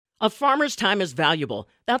A farmer's time is valuable.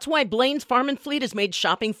 That's why Blaine's Farm and Fleet has made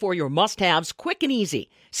shopping for your must-haves quick and easy.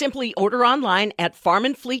 Simply order online at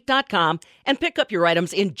farmandfleet.com and pick up your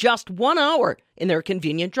items in just 1 hour in their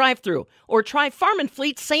convenient drive-thru. Or try Farm and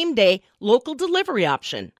Fleet's same-day local delivery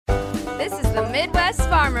option. This is the Midwest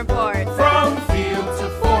Farm Report. From field to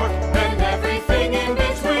fork and everything in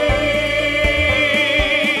between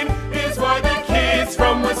is why the kids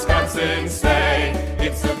from Wisconsin say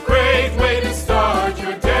it's a great way to start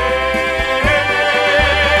your day.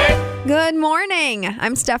 Good morning.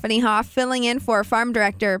 I'm Stephanie Hoff, filling in for Farm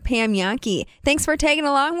Director Pam Yankee. Thanks for tagging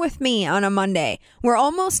along with me on a Monday. We're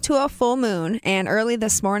almost to a full moon, and early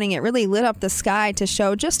this morning it really lit up the sky to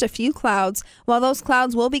show just a few clouds, while those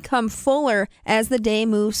clouds will become fuller as the day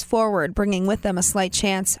moves forward, bringing with them a slight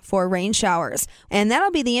chance for rain showers. And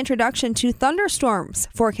that'll be the introduction to thunderstorms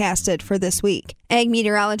forecasted for this week. Ag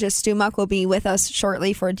meteorologist Stu Muck will be with us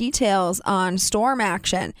shortly for details on storm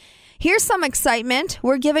action. Here's some excitement.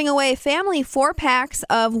 We're giving away family 4-packs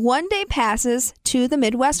of one-day passes to the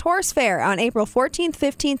Midwest Horse Fair on April 14th,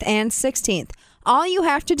 15th, and 16th. All you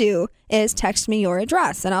have to do is text me your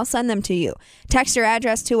address, and I'll send them to you. Text your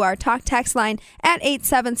address to our talk text line at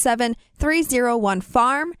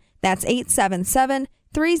 877-301-FARM. That's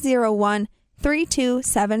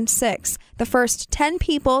 877-301-3276. The first 10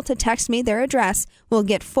 people to text me their address will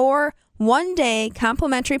get 4 one-day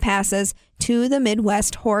complimentary passes to the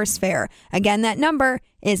Midwest Horse Fair. Again, that number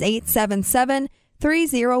is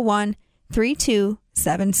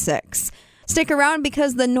 877-301-3276. Stick around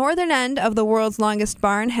because the northern end of the world's longest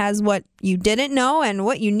barn has what you didn't know and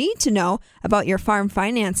what you need to know about your farm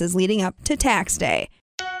finances leading up to tax day.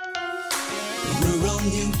 Rural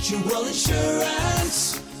Mutual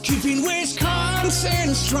Insurance, keeping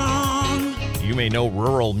Wisconsin strong. You may know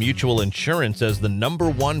Rural Mutual Insurance as the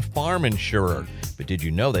 #1 farm insurer. But did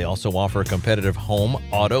you know they also offer competitive home,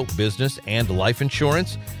 auto, business, and life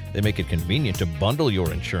insurance? They make it convenient to bundle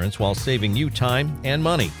your insurance while saving you time and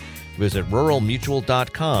money. Visit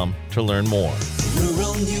ruralmutual.com to learn more.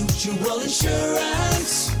 Rural Mutual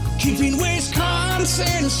Insurance, keeping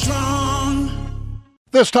Wisconsin strong.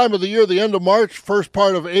 This time of the year, the end of March, first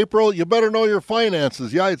part of April, you better know your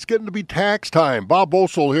finances. Yeah, it's getting to be tax time. Bob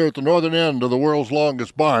Boesel here at the northern end of the world's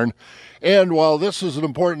longest barn. And while this is an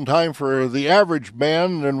important time for the average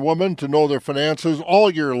man and woman to know their finances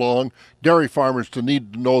all year long, dairy farmers to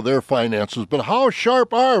need to know their finances. But how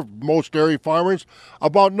sharp are most dairy farmers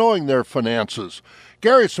about knowing their finances?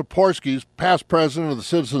 Gary Saporsky, past president of the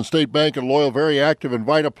Citizen State Bank and Loyal, very active in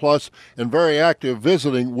Vita Plus and very active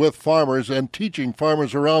visiting with farmers and teaching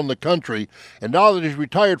farmers around the country. And now that he's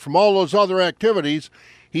retired from all those other activities,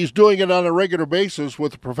 he's doing it on a regular basis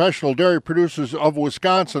with the professional dairy producers of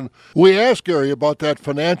Wisconsin. We asked Gary about that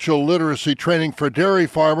financial literacy training for dairy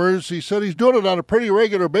farmers. He said he's doing it on a pretty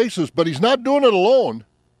regular basis, but he's not doing it alone.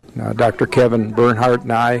 Dr. Kevin Bernhardt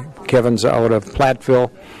and I, Kevin's out of Platteville.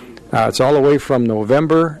 It's all the way from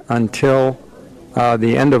November until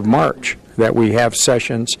the end of March that we have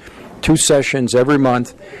sessions, 2 sessions every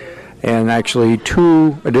month, and actually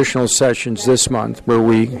 2 additional sessions this month where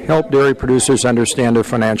we help dairy producers understand their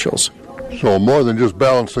financials. So more than just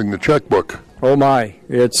balancing the checkbook. Oh my,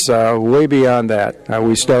 it's way beyond that.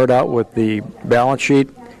 We start out with the balance sheet,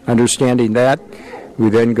 understanding that. We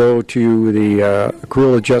then go to the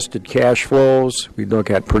accrual-adjusted cash flows. We look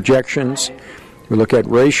at projections. We look at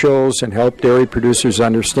ratios and help dairy producers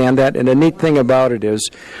understand that. And the neat thing about it is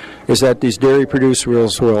that these dairy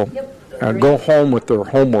producers will go home with their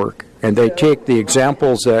homework, and they take the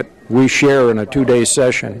examples that we share in a 2-day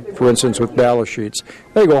session, for instance with balance sheets.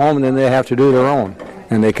 They go home and then they have to do their own.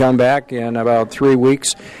 And they come back in about 3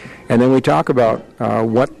 weeks, and then we talk about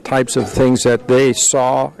what types of things that they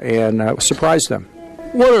saw and surprised them.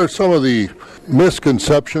 What are some of the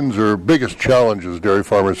misconceptions or biggest challenges dairy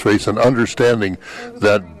farmers face in understanding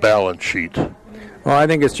that balance sheet? Well, I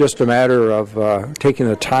think it's just a matter of taking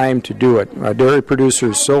the time to do it. Dairy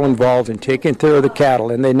producers are so involved in taking care of the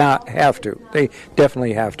cattle, and they not have to. They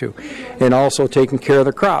definitely have to. And also taking care of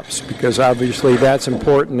the crops, because obviously that's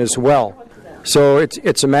important as well. So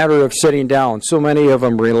it's a matter of sitting down. So many of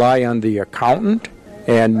them rely on the accountant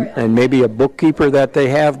and maybe a bookkeeper that they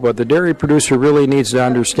have, but the dairy producer really needs to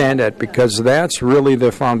understand that, because that's really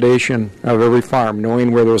the foundation of every farm,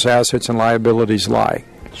 knowing where those assets and liabilities lie.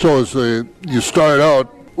 So as you start out,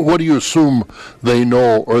 what do you assume they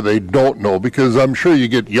know or they don't know? Because I'm sure you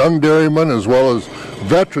get young dairymen as well as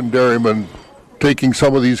veteran dairymen taking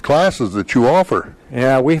some of these classes that you offer.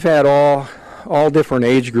 Yeah, we've had all different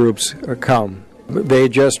age groups come. They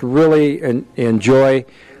just really enjoy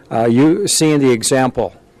you seeing the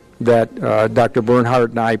example that Dr.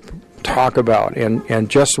 Bernhardt and I talk about, and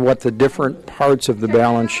just what the different parts of the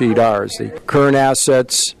balance sheet are. Is the current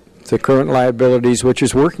assets, the current liabilities, which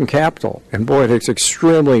is working capital. And boy, it's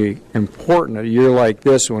extremely important a year like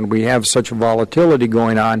this when we have such volatility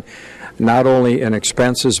going on, not only in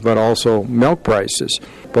expenses but also milk prices.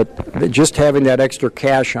 But just having that extra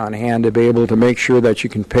cash on hand to be able to make sure that you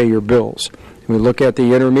can pay your bills. We look at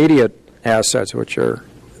the intermediate assets, which are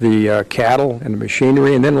the cattle and the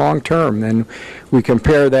machinery, and then long-term. And we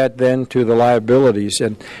compare that then to the liabilities.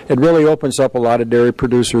 And it really opens up a lot of dairy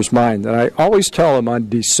producers' mind. And I always tell them on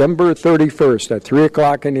December 31st at 3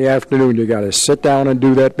 o'clock in the afternoon, you got to sit down and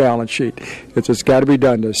do that balance sheet. It's just got to be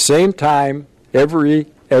done the same time every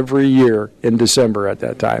year in December at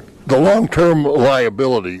that time. The long-term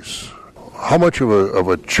liabilities, how much of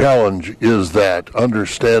a challenge is that,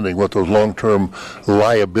 understanding what those long-term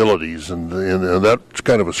liabilities, and that's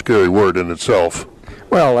kind of a scary word in itself?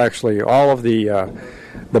 Well, actually, all of the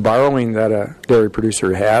borrowing that a dairy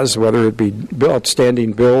producer has, whether it be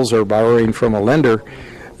outstanding bills or borrowing from a lender,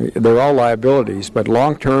 they're all liabilities. But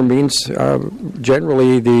long-term means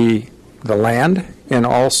generally the land and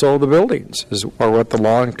also the buildings are what the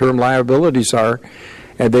long-term liabilities are.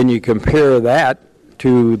 And then you compare that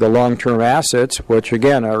to the long-term assets, which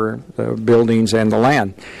again are the buildings and the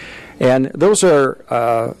land. And those are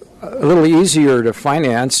a little easier to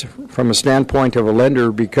finance from a standpoint of a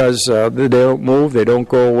lender because they don't move, they don't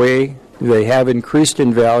go away, they have increased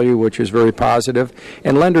in value, which is very positive,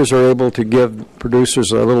 and lenders are able to give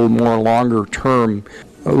producers a little more longer-term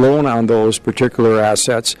loan on those particular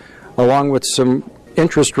assets, along with some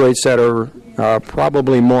interest rates that are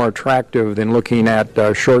probably more attractive than looking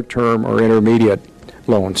at short-term or intermediate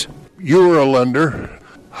loans. You're a lender.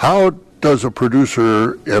 How does a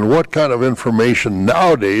producer, and what kind of information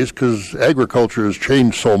nowadays, because agriculture has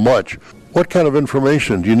changed so much, what kind of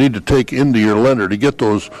information do you need to take into your lender to get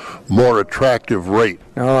those more attractive rates?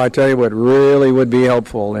 Oh, I tell you what really would be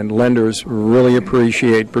helpful, and lenders really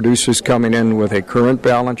appreciate producers coming in with a current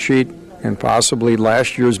balance sheet and possibly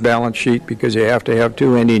last year's balance sheet, because you have to have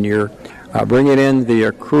two ending year. Bringing in the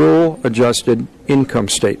accrual adjusted income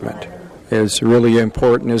statement is really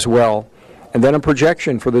important as well. And then a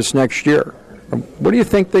projection for this next year. What do you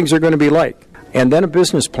think things are going to be like? And then a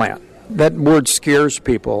business plan. That word scares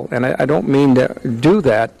people, and I don't mean to do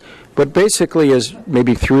that, but basically is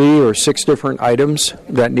maybe 3 or 6 different items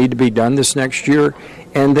that need to be done this next year.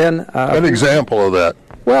 And then an example of that.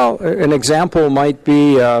 Well, an example might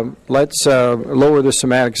be let's lower the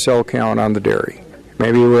somatic cell count on the dairy.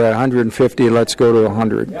 Maybe we're at 150, let's go to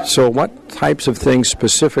 100. So what types of things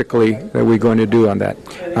specifically are we going to do on that?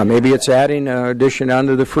 Maybe it's adding an addition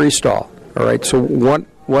onto the freestall. All right, so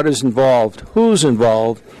what is involved, who's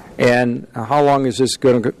involved, and how long is this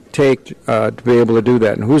going to take to be able to do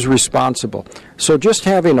that, and who's responsible? So just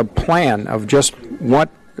having a plan of just what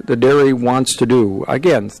the dairy wants to do.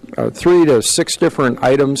 Again, 3 to 6 different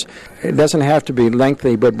items. It doesn't have to be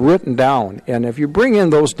lengthy, but written down. And if you bring in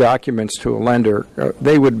those documents to a lender,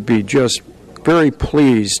 they would be just very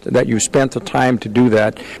pleased that you spent the time to do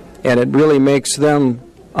that. And it really makes them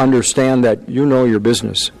understand that you know your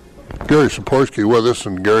business. Gary Saporsky with us,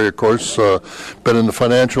 and Gary, of course, been in the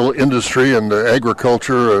financial industry and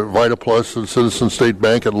agriculture, VitaPlus and Citizen State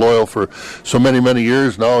Bank at Loyal for so many, many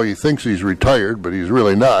years. Now he thinks he's retired, but he's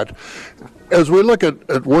really not. As we look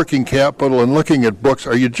at working capital and looking at books,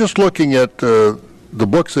 are you just looking at the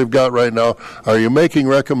books they've got right now? Are you making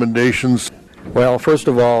recommendations? Well, first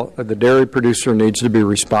of all, the dairy producer needs to be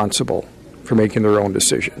responsible for making their own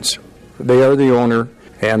decisions. They are the owner.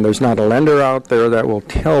 And there's not a lender out there that will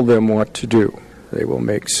tell them what to do. They will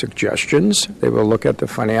make suggestions. They will look at the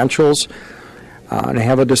financials and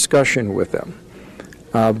have a discussion with them.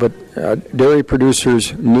 But dairy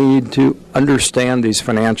producers need to understand these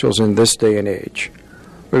financials in this day and age.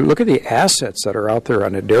 Look at the assets that are out there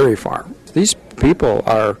on a dairy farm. These people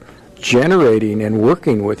are generating and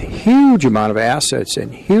working with huge amount of assets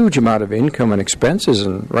and huge amount of income and expenses.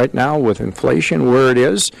 And right now with inflation where it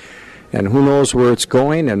is, and who knows where it's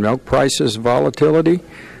going, and milk prices volatility,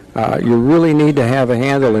 you really need to have a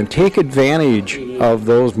handle and take advantage of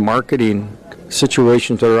those marketing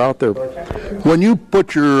situations that are out there. When you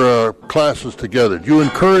put your classes together, do you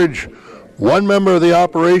encourage one member of the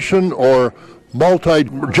operation or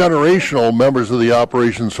multi-generational members of the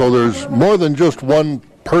operation, so there's more than just one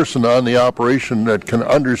person on the operation that can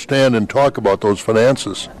understand and talk about those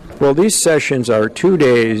finances? Well, these sessions are 2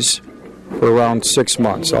 days for around 6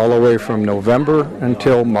 months, all the way from November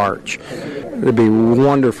until March. It would be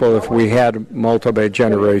wonderful if we had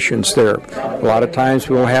multi-generations there. A lot of times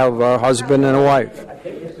we'll have a husband and a wife.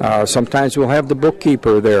 Sometimes we'll have the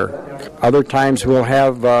bookkeeper there. Other times we'll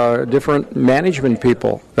have different management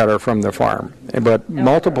people that are from the farm. But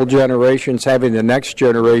multiple generations, having the next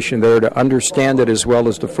generation there to understand it as well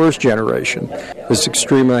as the first generation is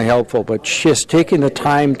extremely helpful. But just taking the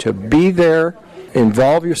time to be there,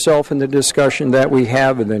 involve yourself in the discussion that we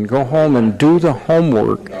have, and then go home and do the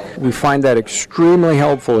homework. We find that extremely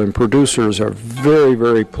helpful, and producers are very,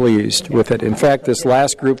 very pleased with it. In fact, this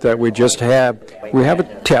last group that we just had, we have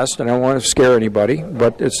a test, and I don't want to scare anybody,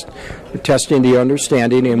 but it's testing the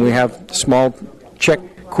understanding, and we have small check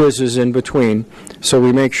quizzes in between, so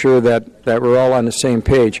we make sure that we're all on the same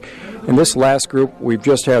page. In this last group, we've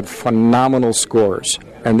just had phenomenal scores,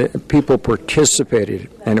 and the people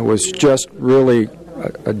participated, and it was just really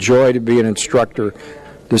a joy to be an instructor,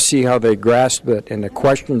 to see how they grasp it and the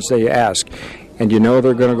questions they ask. And you know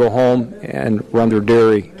they're going to go home and run their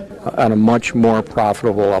dairy on a much more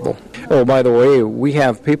profitable level. Oh, by the way, we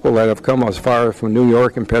have people that have come as far from New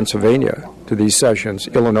York and Pennsylvania to these sessions,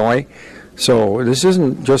 Illinois. So this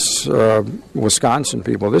isn't just Wisconsin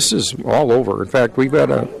people. This is all over. In fact, we've got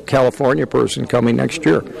a California person coming next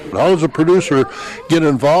year. How does a producer get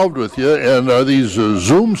involved with you? And are these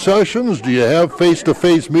Zoom sessions? Do you have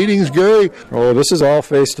face-to-face meetings, Gary? Oh, this is all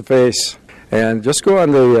face-to-face. And just go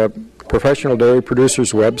on the Professional Dairy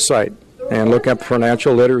Producers website and look up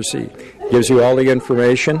financial literacy. It gives you all the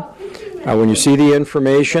information. When you see the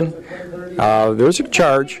information, there's a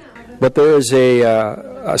charge, but there is a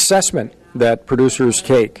assessment that producers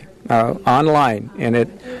take online, and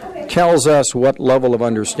it tells us what level of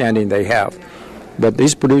understanding they have. But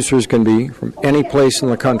these producers can be from any place in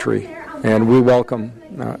the country, and we welcome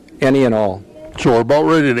any and all. So we're about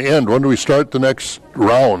ready to end. When do we start the next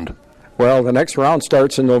round? Well, the next round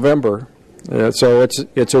starts in November, so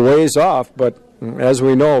it's a ways off, but as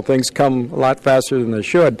we know, things come a lot faster than they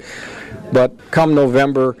should. But come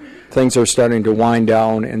November, things are starting to wind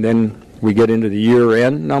down, and then we get into the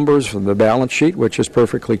year-end numbers from the balance sheet, which is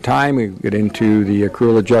perfectly timed. We get into the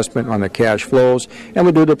accrual adjustment on the cash flows, and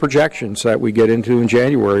we do the projections that we get into in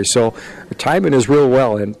January. So the timing is real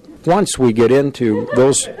well, and once we get into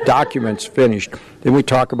those documents finished, then we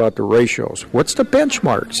talk about the ratios. What's the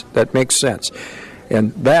benchmarks that make sense?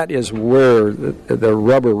 And that is where the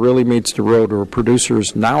rubber really meets the road, where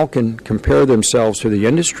producers now can compare themselves to the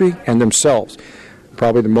industry and themselves.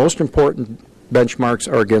 Probably the most important benchmarks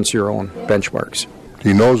are against your own benchmarks.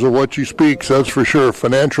 He knows of what he speaks, that's for sure.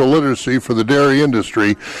 Financial literacy for the dairy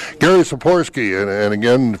industry. Gary Saporsky, and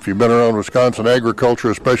again, if you've been around Wisconsin agriculture,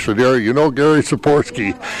 especially dairy, you know Gary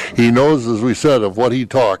Saporsky. He knows, as we said, of what he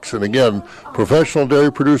talks. And again, Professional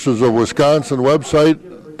Dairy Producers of Wisconsin website,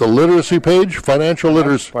 the literacy page, financial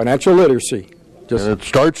literacy. Financial literacy. And it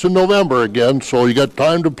starts in November again, so you got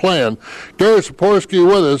time to plan. Gary Saporsky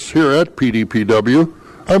with us here at PDPW.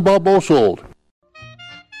 I'm Bob Bosold.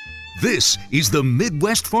 This is the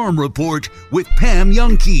Midwest Farm Report with Pam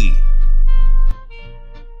Jahnke.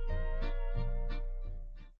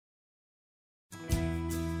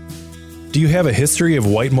 Do you have a history of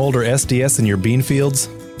white mold or SDS in your bean fields?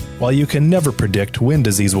 While you can never predict when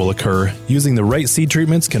disease will occur, using the right seed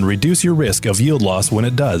treatments can reduce your risk of yield loss when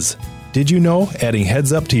it does. Did you know adding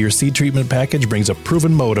Heads Up to your seed treatment package brings a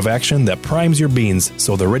proven mode of action that primes your beans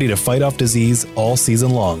so they're ready to fight off disease all season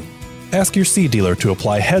long? Ask your seed dealer to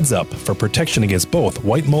apply Heads Up for protection against both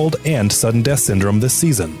white mold and sudden death syndrome this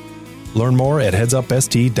season. Learn more at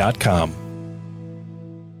headsupst.com.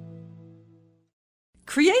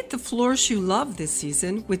 Create the floors you love this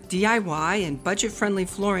season with DIY and budget-friendly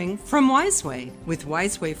flooring from Wiseway. With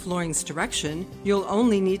Wiseway Flooring's direction, you'll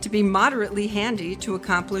only need to be moderately handy to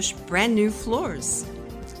accomplish brand new floors.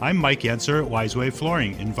 I'm Mike Yenser at Wiseway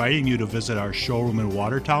Flooring, inviting you to visit our showroom in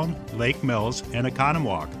Watertown, Lake Mills, and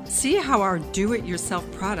Economwalk. See how our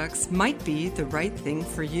do-it-yourself products might be the right thing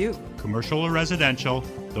for you. Commercial or residential,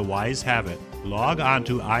 the Wise have it. Log on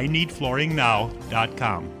to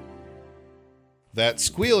ineedflooringnow.com. That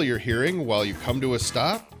squeal you're hearing while you come to a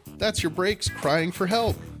stop, that's your brakes crying for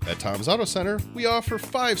help. At Tom's Auto Center, we offer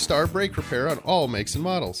 5-star brake repair on all makes and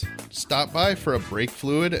models. Stop by for a brake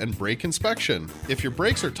fluid and brake inspection. If your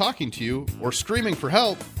brakes are talking to you or screaming for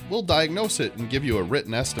help, we'll diagnose it and give you a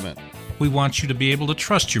written estimate. We want you to be able to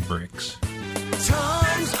trust your brakes.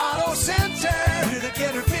 Tom's Auto Center, we're the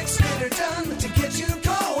get her fixed, get her done to get you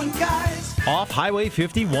going, guys. Off Highway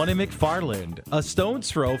 51 in McFarland, a stone's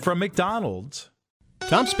throw from McDonald's.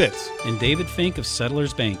 Tom Spitz and David Fink of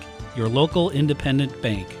Settlers Bank, your local independent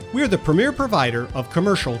bank. We are the premier provider of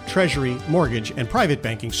commercial, treasury, mortgage, and private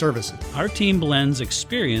banking services. Our team blends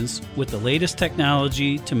experience with the latest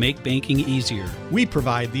technology to make banking easier. We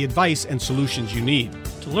provide the advice and solutions you need.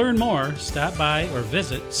 To learn more, stop by or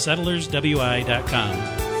visit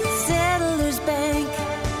settlerswi.com.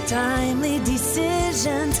 timely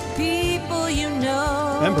decisions, people you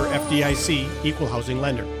know. Member FDIC, Equal Housing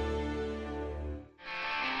Lender.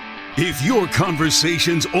 If your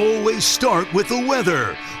conversations always start with the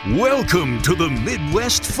weather, welcome to the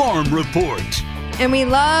Midwest Farm Report. And we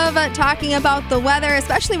love talking about the weather,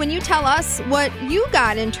 especially when you tell us what you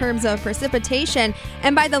got in terms of precipitation.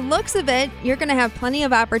 And by the looks of it, you're going to have plenty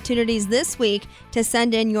of opportunities this week to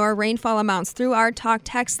send in your rainfall amounts through our Talk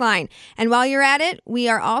text line. And while you're at it, we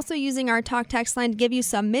are also using our Talk text line to give you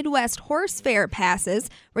some Midwest Horse Fair passes.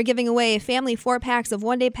 We're giving away family 4-packs of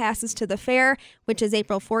one-day passes to the fair, which is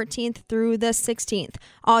April 14th through the 16th.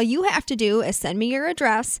 All you have to do is send me your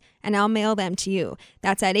address, and I'll mail them to you.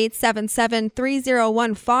 That's at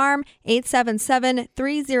 877-301-FARM,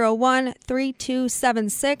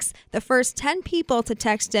 877-301-3276. The first 10 people to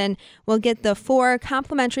text in will get the 4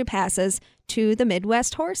 complimentary passes to the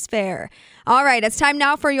Midwest Horse Fair. All right, it's time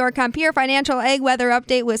now for your Compeer Financial Ag Weather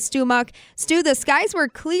Update with Stu Muck. Stu, the skies were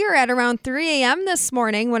clear at around 3 a.m. this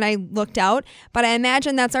morning when I looked out, but I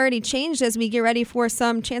imagine that's already changed as we get ready for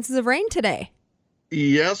some chances of rain today.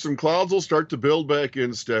 Yeah, some clouds will start to build back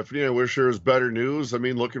in, Stephanie. I wish there was better news. I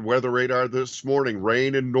mean, look at weather radar this morning.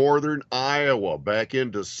 Rain in northern Iowa, back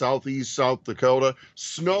into southeast South Dakota,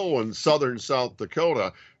 snow in southern South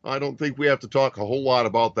Dakota. I don't think we have to talk a whole lot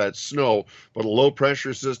about that snow, but a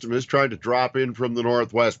low-pressure system is trying to drop in from the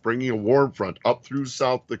northwest, bringing a warm front up through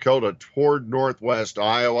South Dakota toward northwest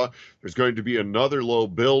Iowa. There's going to be another low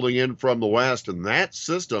building in from the west, and that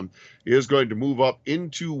system is going to move up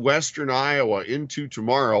into western Iowa into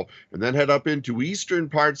tomorrow, and then head up into eastern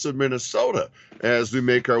parts of Minnesota as we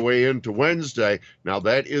make our way into Wednesday. Now,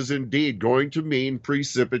 that is indeed going to mean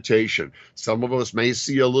precipitation. Some of us may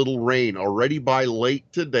see a little rain already by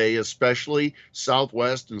late today, especially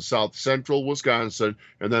southwest and south central Wisconsin,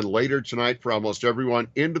 and then later tonight for almost everyone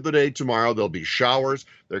into the day tomorrow. There'll be showers.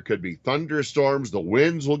 There could be thunderstorms. The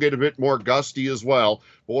winds will get a bit more gusty as well.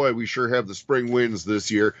 Boy, we sure have the spring winds this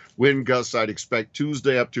year. Wind gusts I'd expect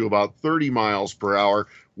Tuesday up to about 30 miles per hour.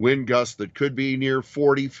 Wind gusts that could be near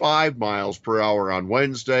 45 miles per hour on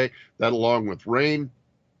Wednesday. That along with rain.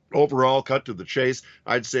 Overall, cut to the chase,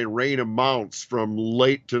 I'd say rain amounts from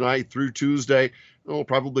late tonight through Tuesday.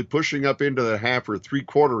 Probably pushing up into the 1/2 or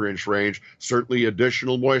 3/4 inch range. Certainly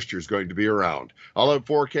additional moisture is going to be around. I'll have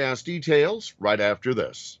forecast details right after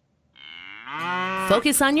this.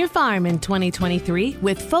 Focus on your farm in 2023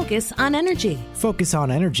 with Focus on Energy. Focus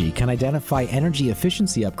on Energy can identify energy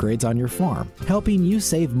efficiency upgrades on your farm, helping you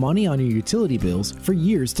save money on your utility bills for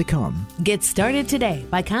years to come. Get started today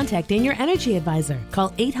by contacting your energy advisor. Call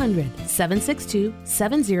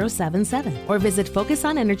 800-762-7077 or visit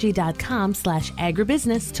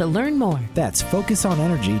focusonenergy.com/agribusiness to learn more. That's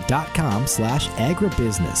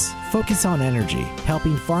focusonenergy.com/agribusiness. Focus on Energy,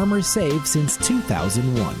 helping farmers save since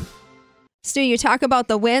 2001. Stu, you talk about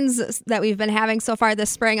the winds that we've been having so far this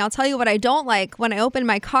spring. I'll tell you what I don't like when I open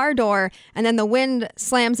my car door and then the wind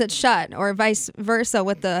slams it shut, or vice versa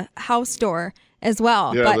with the house door as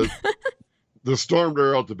well. Yeah, the storm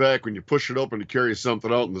door out the back, when you push it open to carry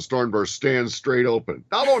something out and the storm door stands straight open.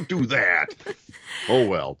 Now don't do that. Oh,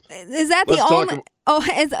 well. Is that the only...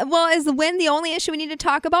 Is the wind the only issue we need to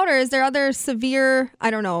talk about, or is there other severe,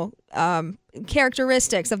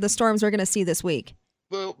 characteristics of the storms we're going to see this week?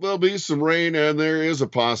 There'll be some rain, and there is a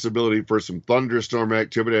possibility for some thunderstorm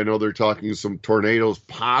activity. I know they're talking some tornadoes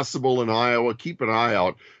possible in Iowa. Keep an eye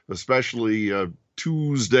out, especially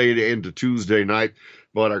Tuesday into Tuesday night.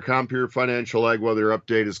 But our Compeer Financial Ag Weather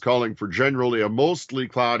Update is calling for generally a mostly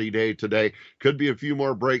cloudy day today. Could be a few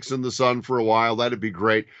more breaks in the sun for a while. That'd be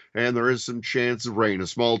great. And there is some chance of rain, a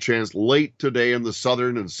small chance late today in the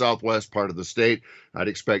southern and southwest part of the state. I'd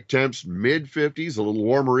expect temps mid-50s, a little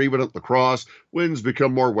warmer even at La Crosse. Winds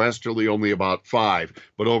become more westerly, only about 5.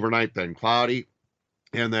 But overnight then cloudy.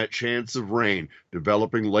 And that chance of rain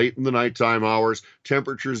developing late in the nighttime hours.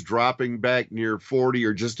 Temperatures dropping back near 40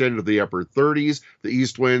 or just into the upper 30s. The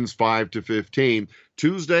east winds 5 to 15.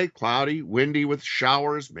 Tuesday, cloudy, windy with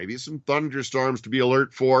showers, maybe some thunderstorms to be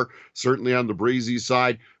alert for, certainly on the breezy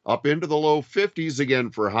side. Up into the low 50s again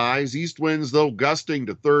for highs. East winds, though, gusting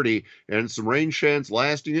to 30, and some rain chance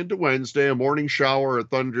lasting into Wednesday. A morning shower, a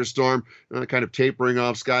thunderstorm, kind of tapering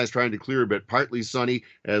off, skies trying to clear a bit. Partly sunny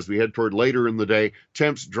as we head toward later in the day.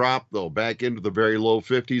 Temps drop, though, back into the very low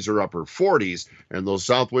 50s or upper 40s, and those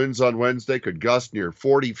south winds on Wednesday could gust near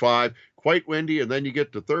 45. Quite windy, and then you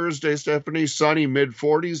get to Thursday, Stephanie, sunny,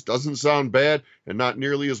 mid-40s. Doesn't sound bad, and not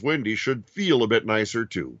nearly as windy. Should feel a bit nicer,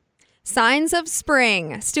 too. Signs of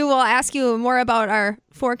spring. Stu, we'll ask you more about our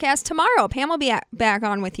forecast tomorrow. Pam will be back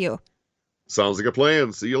on with you. Sounds like a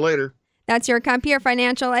plan. See you later. That's your Compeer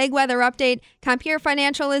Financial Ag Weather Update. Compeer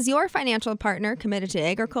Financial is your financial partner committed to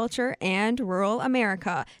agriculture and rural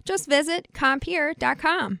America. Just visit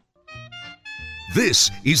Compeer.com. This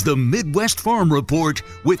is the Midwest Farm Report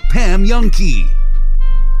with Pam Jahnke.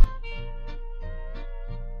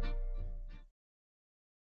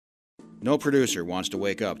 No producer wants to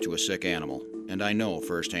wake up to a sick animal, and I know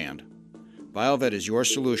firsthand. Biovet is your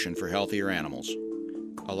solution for healthier animals.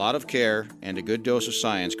 A lot of care and a good dose of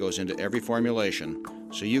science goes into every formulation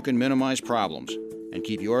so you can minimize problems and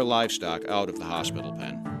keep your livestock out of the hospital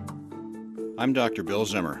pen. I'm Dr. Bill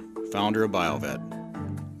Zimmer, founder of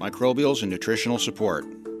Biovet. Microbials and nutritional support.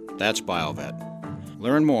 That's Biovet.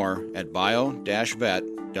 Learn more at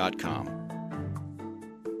bio-vet.com.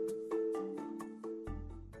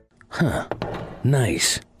 Huh.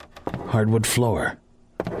 Nice. Hardwood floor.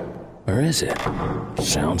 Or is it?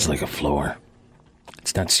 Sounds like a floor.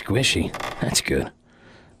 It's not squishy. That's good.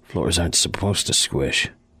 Floors aren't supposed to squish.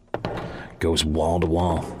 Goes wall to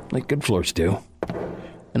wall, like good floors do.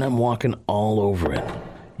 And I'm walking all over it.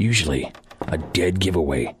 Usually a dead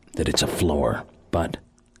giveaway that it's a floor. But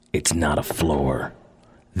it's not a floor.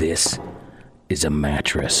 This is a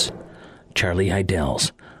mattress. Charlie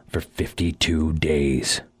Heidel's for 52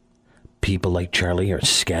 days. People like Charlie are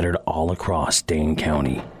scattered all across Dane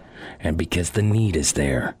County. And because the need is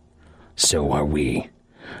there, so are we.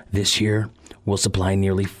 This year, we'll supply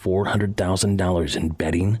nearly $400,000 in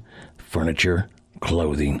bedding, furniture,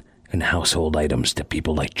 clothing, and household items to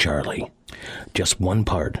people like Charlie. Just one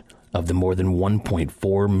part of the more than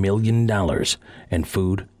 $1.4 million in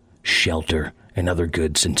food, shelter, and other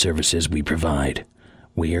goods and services we provide.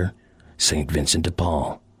 We're St. Vincent de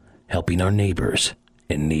Paul, helping our neighbors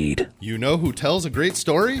in need. You know who tells a great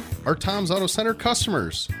story? Our Tom's Auto Center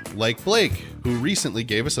customers, like Blake, who recently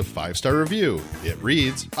gave us a 5-star review. It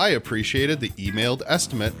reads, "I appreciated the emailed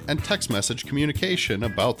estimate and text message communication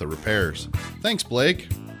about the repairs. Thanks, Blake.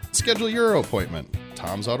 Schedule your appointment.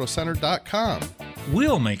 Tom'sAutoCenter.com.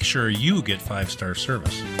 We'll make sure you get 5-star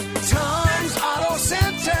service. Tom's Auto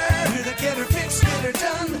Center. We're the get her fixed, get her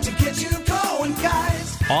done to get you going, guys.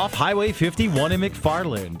 Off Highway 51 in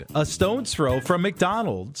McFarland, a stone's throw from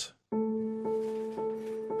McDonald's.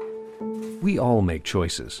 We all make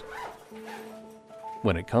choices.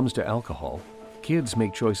 When it comes to alcohol, kids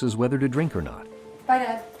make choices whether to drink or not. Bye,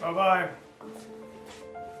 Dad. Bye-bye.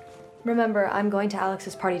 Remember, I'm going to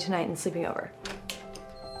Alex's party tonight and sleeping over.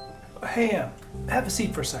 Hey, have a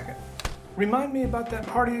seat for a second. Remind me about that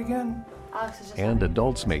party again? Alex is just... And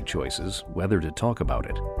adults make choices whether to talk about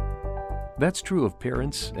it. That's true of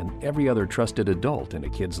parents and every other trusted adult in a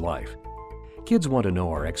kid's life. Kids want to know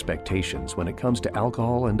our expectations when it comes to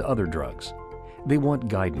alcohol and other drugs. They want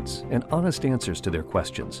guidance and honest answers to their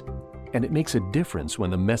questions. And it makes a difference when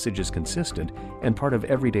the message is consistent and part of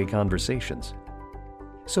everyday conversations.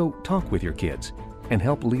 So talk with your kids and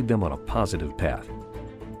help lead them on a positive path.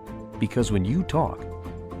 Because when you talk,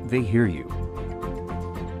 they hear you.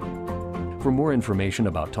 For more information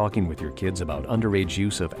about talking with your kids about underage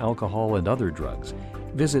use of alcohol and other drugs,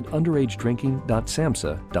 visit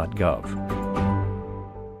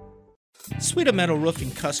underagedrinking.samhsa.gov. Sweeter Metal Roofing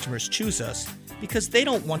customers choose us because they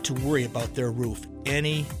don't want to worry about their roof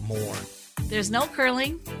anymore. There's no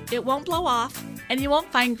curling, it won't blow off, and you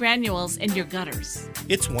won't find granules in your gutters.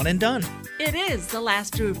 It's one and done. It is the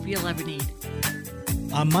last roof you'll ever need.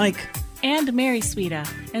 I'm Mike. And Mary Sweeta.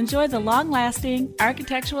 Enjoy the long-lasting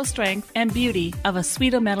architectural strength and beauty of a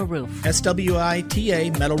Sweeta Metal roof.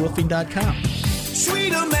 SWITA metalroofing.com.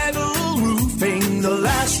 Sweeter Metal Roofing, the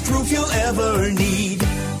last roof you'll ever need.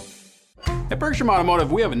 At Bergstrom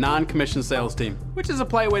Automotive, we have a non-commissioned sales team, which is a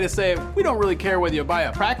polite way to say we don't really care whether you buy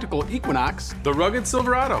a practical Equinox, the rugged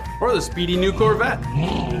Silverado, or the speedy new Corvette.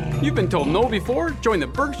 You've been told no before? Join the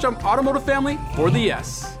Bergstrom Automotive family for the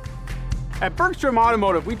yes. At Bergstrom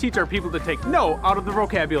Automotive, we teach our people to take no out of the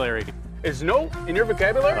vocabulary. Is no in your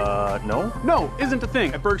vocabulary? No. No isn't a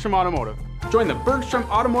thing at Bergstrom Automotive. Join the Bergstrom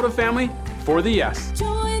Automotive family for the yes.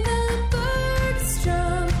 Join the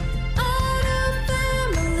Bergstrom Auto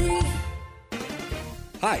family.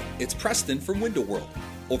 Hi, it's Preston from Window World.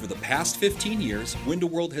 Over the past 15 years, Window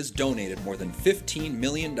World has donated more than $15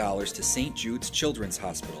 million to St. Jude's Children's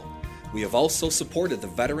Hospital. We have also supported the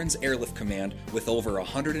Veterans Airlift Command with over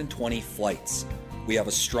 120 flights. We have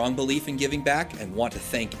a strong belief in giving back and want to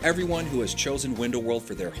thank everyone who has chosen Window World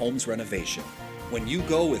for their home's renovation. When you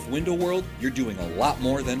go with Window World, you're doing a lot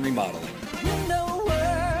more than remodeling. Window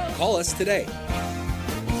World. Call us today.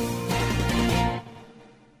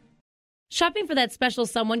 Shopping for that special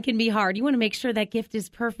someone can be hard. You want to make sure that gift is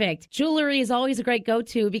perfect. Jewelry is always a great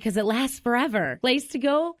go-to because it lasts forever. Place to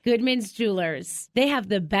go? Goodman's Jewelers. They have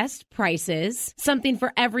the best prices, something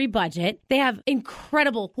for every budget. They have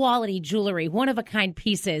incredible quality jewelry, one-of-a-kind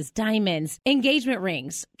pieces, diamonds, engagement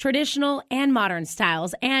rings, traditional and modern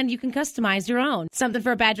styles, and you can customize your own. Something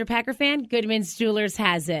for a Badger Packer fan? Goodman's Jewelers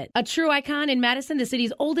has it. A true icon in Madison, the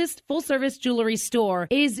city's oldest full-service jewelry store,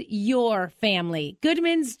 is your family.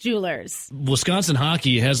 Goodman's Jewelers. Wisconsin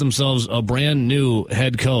hockey has themselves a brand new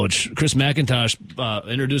head coach. Chris McIntosh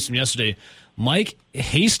introduced him yesterday. Mike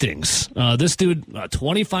Hastings. This dude,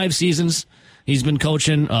 25 seasons. He's been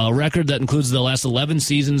coaching, a record that includes the last 11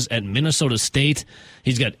 seasons at Minnesota State.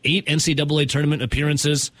 He's got 8 NCAA tournament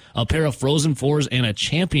appearances, a pair of Frozen Fours, and a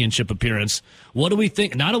championship appearance. What do we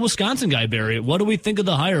think? Not a Wisconsin guy, Barry. What do we think of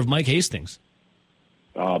the hire of Mike Hastings?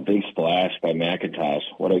 Big splash by McIntosh.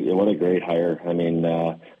 What a great hire. I mean,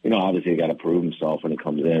 obviously he got to prove himself when he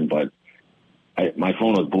comes in, but my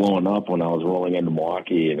phone was blowing up when I was rolling into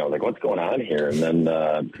Milwaukee, and I was like, what's going on here? And then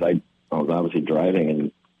I was obviously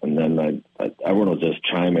driving, and then everyone was just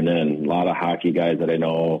chiming in. A lot of hockey guys that I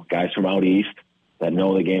know, guys from out east that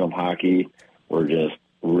know the game of hockey, were just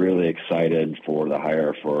really excited for the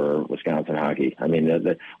hire for Wisconsin hockey. I mean,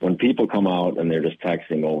 when people come out and they're just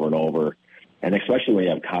texting over and over, and especially when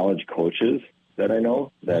you have college coaches that I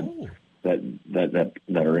know that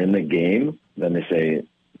are in the game, then they say,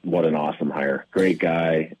 what an awesome hire. Great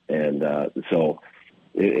guy. And so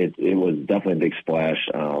it was definitely a big splash.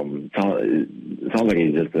 It sounds like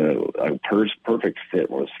he's just a perfect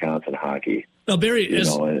fit with Wisconsin hockey. Now, Barry,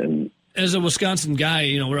 as a Wisconsin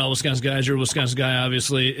guy, we're all Wisconsin guys. You're a Wisconsin guy,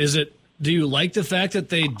 obviously. Do you like the fact that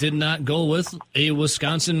they did not go with a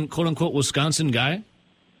Wisconsin, quote-unquote, Wisconsin guy?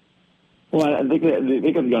 Well, I think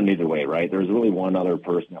they could have gone either way, right? There was really one other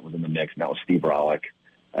person that was in the mix, and that was Steve Rollick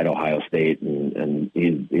at Ohio State, and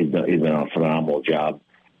he's been a phenomenal job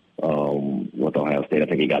with Ohio State. I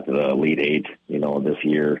think he got to the Elite Eight, this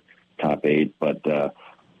year, top 8. But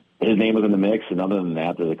his name was in the mix, and other than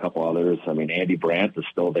that, there's a couple others. I mean, Andy Brandt is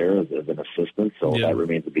still there as an assistant, so that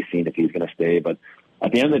remains to be seen if he's going to stay. But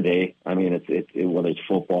at the end of the day, I mean, whether it's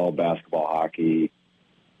football, basketball, hockey,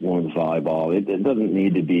 women's volleyball, it doesn't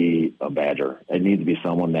need to be a Badger. It needs to be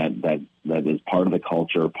someone that is part of the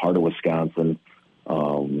culture, part of Wisconsin,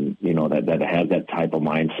 that has that type of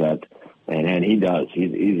mindset. And he does. He's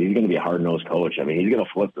going to be a hard-nosed coach. I mean, he's going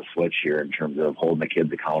to flip the switch here in terms of holding the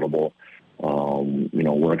kids accountable,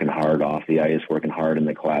 working hard off the ice, working hard in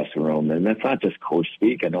the classroom. And that's not just coach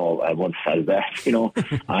speak. I know everyone says that,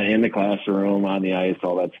 in the classroom, on the ice,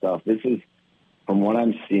 all that stuff. This is, from what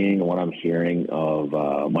I'm seeing and what I'm hearing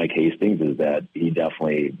of Mike Hastings, is that he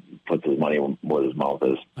definitely puts his money where his mouth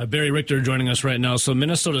is. Barry Richter joining us right now. So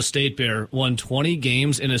Minnesota State, Bear, won 20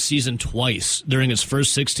 games in a season twice during its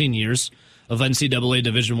first 16 years of NCAA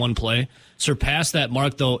Division I play. Surpassed that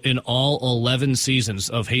mark, though, in all 11 seasons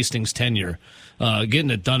of Hastings' tenure. Getting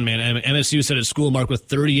it done, man. MSU set its school mark with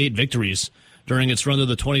 38 victories during its run to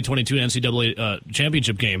the 2022 NCAA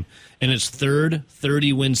championship game in its third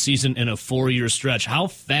 30-win season in a 4-year stretch. How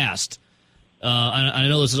fast, I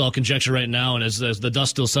know this is all conjecture right now and as the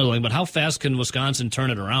dust still settling, but how fast can Wisconsin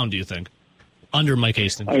turn it around, do you think, under Mike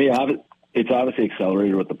Hastings? I mean, it's obviously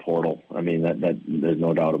accelerated with the portal. I mean, that there's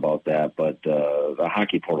no doubt about that, but the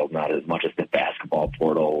hockey portal is not as much as the basketball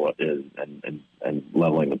portal is, and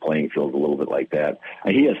leveling the playing field a little bit like that.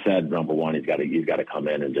 He has said, number one, he's got to come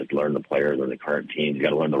in and just learn the players and the current team. He's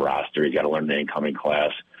got to learn the roster. He's got to learn the incoming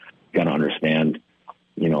class. He's got to understand,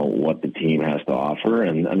 what the team has to offer.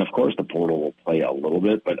 And of course, the portal will play a little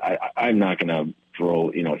bit, but I'm not going to throw,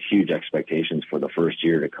 huge expectations for the first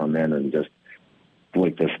year to come in and just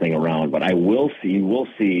flick this thing around. But we'll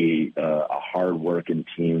see a hard-working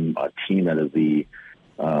team, a team that is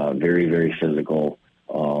very, very physical.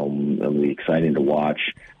 It'll be exciting to watch.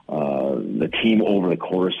 The team over the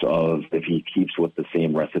course of, if he keeps with the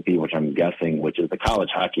same recipe, which I'm guessing, which is the college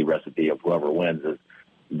hockey recipe of whoever wins, is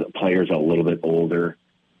the players are a little bit older,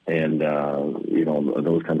 and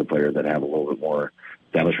those kinds of players that have a little bit more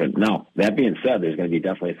establishment. Now, that being said, there's going to be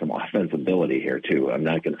definitely some offensibility here too. I'm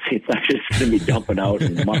not going to see, it's not just going to be dumping out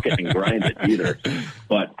and muck it and grind it either,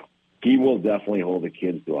 but he will definitely hold the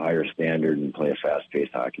kids to a higher standard and play a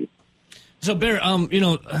fast-paced hockey. So, Bear,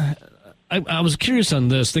 I was curious on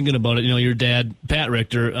this, thinking about it. Your dad, Pat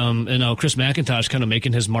Richter, and now Chris McIntosh kind of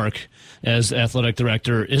making his mark as athletic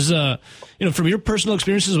director. Is, from your personal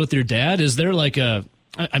experiences with your dad, is there like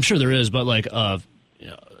I'm sure there is, but like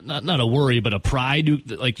not a worry, but a pride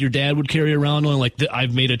like your dad would carry around, knowing like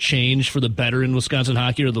I've made a change for the better in Wisconsin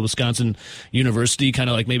hockey or the Wisconsin University, kind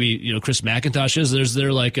of like maybe Chris McIntosh is. Is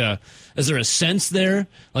there a sense there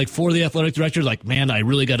like for the athletic director, like, man, I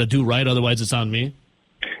really got to do right, otherwise it's on me?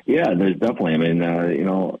 Yeah, there's definitely. I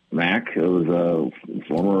mean, Mac was a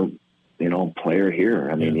former player here.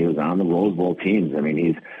 I mean, he was on the Rose Bowl teams. I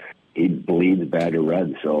mean, he bleeds Badger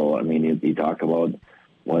Red. So I mean, you talk about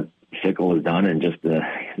what Fickell has done in just the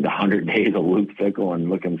 100 days of Luke Fickell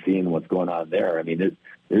and seeing what's going on there. I mean,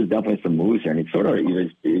 there's definitely some moves here, and it's sort of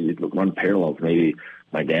you run parallels. Maybe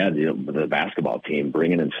my dad, the basketball team,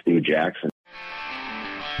 bringing in Stu Jackson.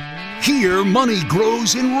 Here, money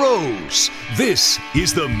grows in rows. This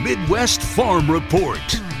is the Midwest Farm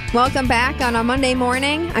Report. Welcome back on a Monday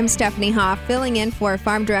morning. I'm Stephanie Hoff, filling in for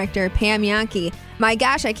Farm Director Pam Yankee. My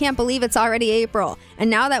gosh, I can't believe it's already April. And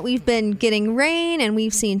now that we've been getting rain and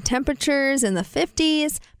we've seen temperatures in the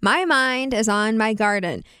 50s, my mind is on my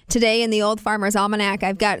garden. Today in the Old Farmer's Almanac,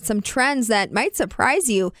 I've got some trends that might surprise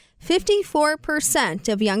you.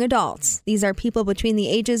 54% of young adults, these are people between the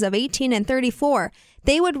ages of 18 and 34,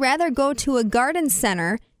 they would rather go to a garden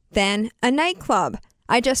center than a nightclub.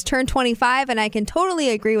 I just turned 25 and I can totally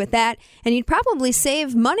agree with that. And you'd probably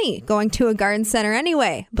save money going to a garden center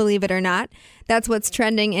anyway, believe it or not. That's what's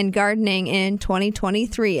trending in gardening in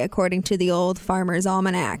 2023, according to the Old Farmer's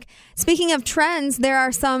Almanac. Speaking of trends, there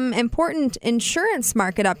are some important insurance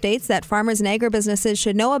market updates that farmers and agribusinesses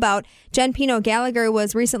should know about. Jen Pino Gallagher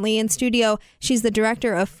was recently in studio. She's the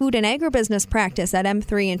director of food and agribusiness practice at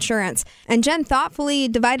M3 Insurance. And Jen thoughtfully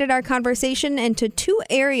divided our conversation into two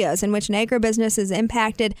areas in which an agribusiness is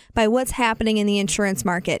impacted by what's happening in the insurance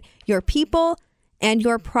market: your people and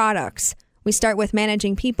your products. We start with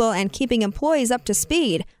managing people and keeping employees up to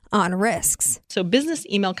speed on risks. So business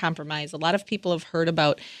email compromise. A lot of people have heard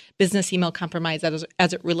about business email compromise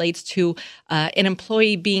as it relates to an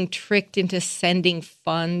employee being tricked into sending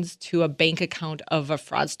funds to a bank account of a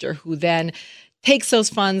fraudster who then takes those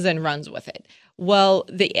funds and runs with it. Well,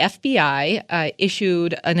 the FBI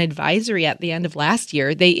issued an advisory at the end of last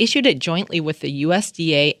year. They issued it jointly with the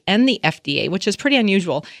USDA and the FDA, which is pretty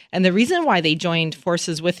unusual. And the reason why they joined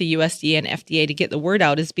forces with the USDA and FDA to get the word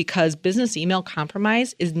out is because business email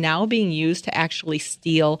compromise is now being used to actually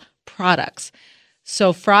steal products.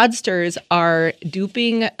 So fraudsters are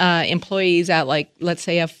duping employees at, like, let's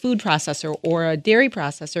say, a food processor or a dairy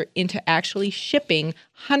processor into actually shipping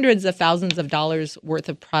hundreds of thousands of dollars worth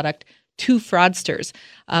of product to fraudsters.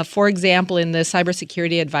 For example, in the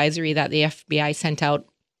cybersecurity advisory that the FBI sent out,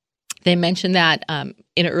 they mentioned that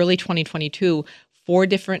in early 2022, 4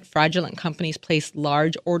 different fraudulent companies placed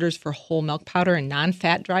large orders for whole milk powder and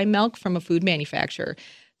non-fat dry milk from a food manufacturer.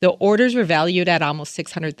 The orders were valued at almost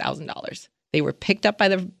 $600,000. They were picked up by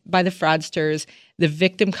the fraudsters. The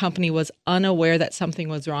victim company was unaware that something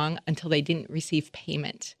was wrong until they didn't receive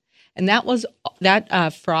payment. And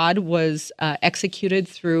that fraud was executed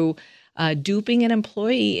through duping an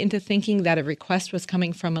employee into thinking that a request was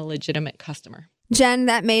coming from a legitimate customer. Jen,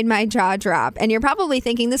 that made my jaw drop. And you're probably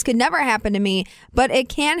thinking this could never happen to me, but it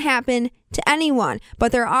can happen to anyone.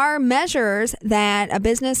 But there are measures that a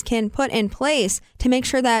business can put in place to make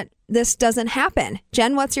sure that this doesn't happen.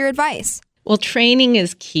 Jen, what's your advice? Well, training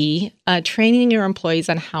is key. Training your employees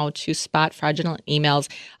on how to spot fraudulent emails.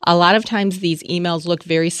 A lot of times these emails look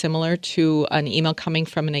very similar to an email coming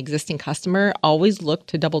from an existing customer. Always look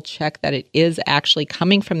to double check that it is actually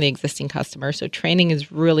coming from the existing customer. So training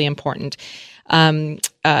is really important.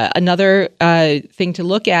 Another thing to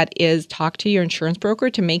look at is talk to your insurance broker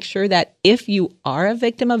to make sure that if you are a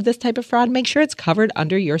victim of this type of fraud, make sure it's covered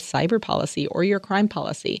under your cyber policy or your crime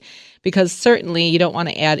policy, because certainly you don't want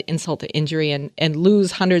to add insult to injury and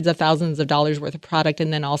lose hundreds of thousands of dollars worth of product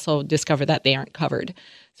and then also discover that they aren't covered.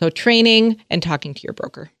 So training and talking to your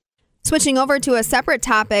broker. Switching over to a separate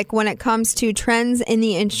topic when it comes to trends in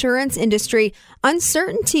the insurance industry,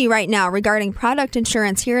 uncertainty right now regarding product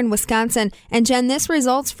insurance here in Wisconsin. And Jen, this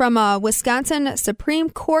results from a Wisconsin Supreme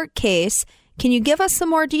Court case. Can you give us some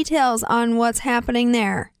more details on what's happening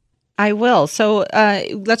there? I will. So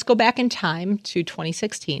let's go back in time to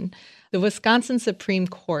 2016. The Wisconsin Supreme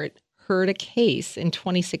Court heard a case in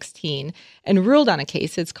 2016 and ruled on a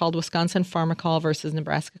case. It's called Wisconsin Pharmacol versus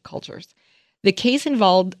Nebraska Cultures. The case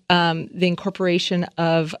involved the incorporation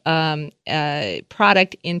of a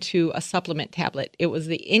product into a supplement tablet. It was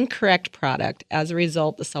the incorrect product. As a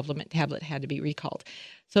result, the supplement tablet had to be recalled.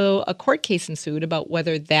 So a court case ensued about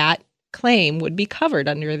whether that claim would be covered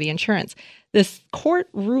under the insurance. This court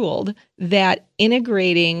ruled that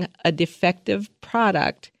integrating a defective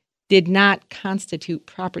product did not constitute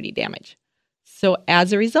property damage. So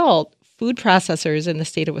as a result, food processors in the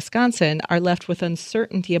state of Wisconsin are left with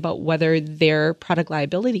uncertainty about whether their product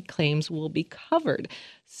liability claims will be covered.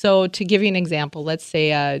 So to give you an example, let's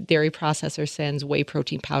say a dairy processor sends whey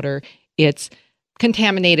protein powder. It's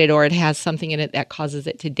contaminated or it has something in it that causes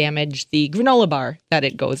it to damage the granola bar that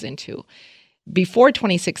it goes into. Before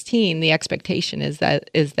 2016, the expectation is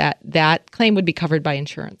that claim would be covered by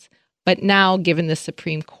insurance. But now, given the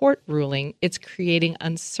Supreme Court ruling, it's creating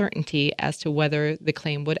uncertainty as to whether the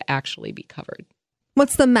claim would actually be covered.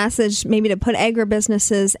 What's the message maybe to put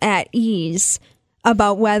agribusinesses at ease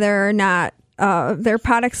about whether or not their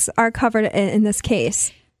products are covered in this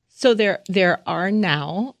case? So there are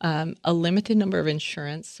now a limited number of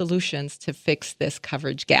insurance solutions to fix this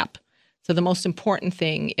coverage gap. So the most important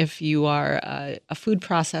thing, if you are a food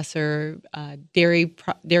processor, dairy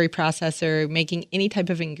processor, making any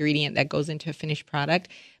type of ingredient that goes into a finished product,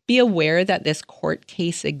 be aware that this court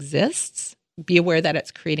case exists. Be aware that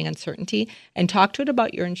it's creating uncertainty, and talk to it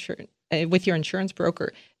about your insurance with your insurance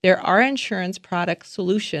broker. There are insurance product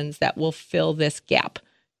solutions that will fill this gap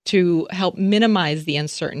to help minimize the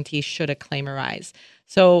uncertainty should a claim arise.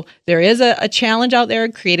 So there is a challenge out there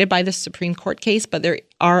created by the Supreme Court case, but there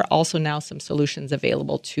are also now some solutions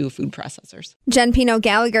available to food processors. Jen Pino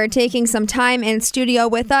Gallagher taking some time in studio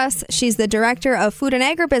with us. She's the Director of Food and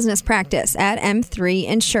Agribusiness Practice at M3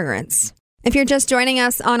 Insurance. If you're just joining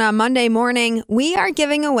us on a Monday morning, we are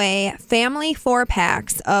giving away family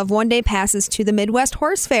 4-packs of one-day passes to the Midwest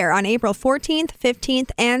Horse Fair on April 14th,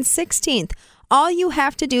 15th, and 16th. All you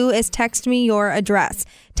have to do is text me your address.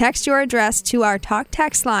 Text your address to our talk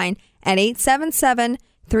text line at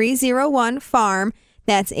 877-301-FARM.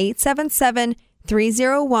 That's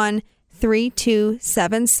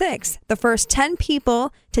 877-301-3276. The first 10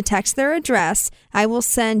 people to text their address, I will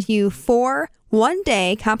send you 4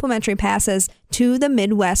 one-day complimentary passes to the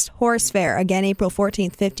Midwest Horse Fair. Again, April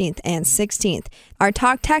 14th, 15th, and 16th. Our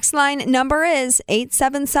talk text line number is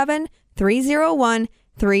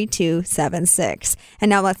 877-301-3276. And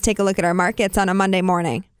now let's take a look at our markets on a Monday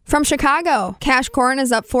morning. From Chicago, cash corn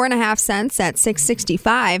is up 4.5 cents at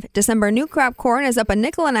 $6.65. December new crop corn is up a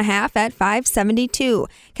nickel and a half at $5.72.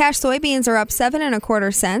 Cash soybeans are up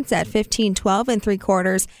 7.25 cents at $15.12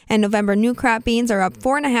 3/4. And November new crop beans are up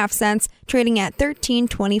 4.5 cents, trading at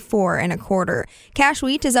 $13.24 1/4. Cash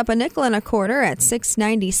wheat is up a nickel and a quarter at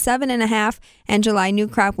 $6.97 1/2. And July new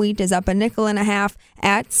crop wheat is up a nickel and a half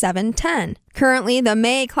at $7.10. Currently, the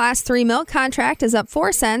May Class 3 milk contract is up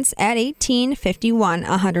 4 cents at $18.51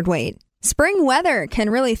 a hundredweight. Spring weather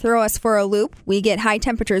can really throw us for a loop. We get high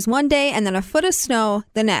temperatures one day and then a foot of snow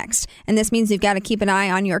the next. And this means you've got to keep an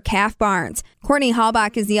eye on your calf barns. Courtney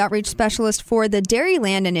Hallbach is the outreach specialist for the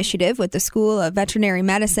Dairyland Initiative with the School of Veterinary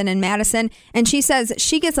Medicine in Madison. And she says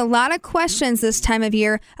she gets a lot of questions this time of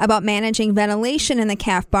year about managing ventilation in the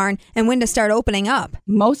calf barn and when to start opening up.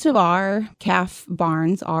 Most of our calf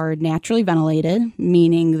barns are naturally ventilated,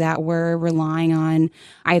 meaning that we're relying on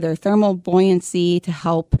either thermal buoyancy to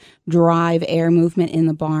help drive air movement in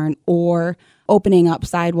the barn or opening up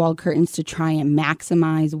sidewall curtains to try and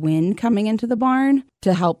maximize wind coming into the barn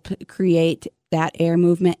to help create that air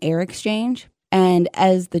movement, air exchange. And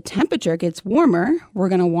as the temperature gets warmer, we're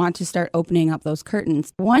going to want to start opening up those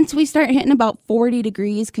curtains. Once we start hitting about 40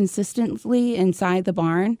 degrees consistently inside the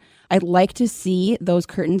barn, I'd like to see those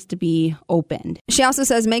curtains to be opened. She also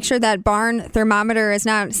says make sure that barn thermometer is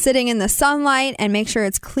not sitting in the sunlight and make sure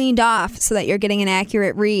it's cleaned off so that you're getting an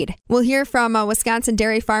accurate read. We'll hear from a Wisconsin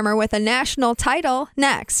dairy farmer with a national title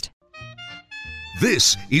next.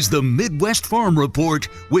 This is the Midwest Farm Report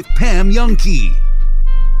with Pam Youngkey.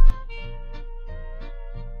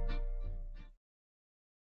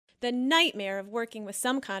 The nightmare of working with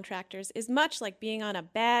some contractors is much like being on a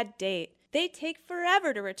bad date. They take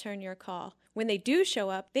forever to return your call. When they do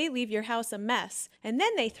show up, they leave your house a mess, and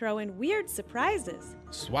then they throw in weird surprises.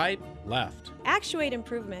 Swipe left. Actuate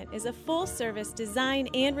Improvement is a full-service design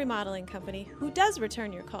and remodeling company who does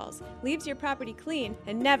return your calls, leaves your property clean,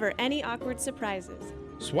 and never any awkward surprises.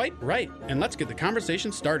 Swipe right, and let's get the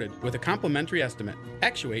conversation started with a complimentary estimate.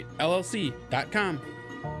 ActuateLLC.com.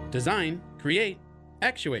 Design, create,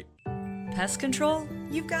 actuate. Pest control?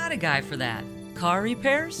 You've got a guy for that. Car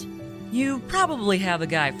repairs? You probably have a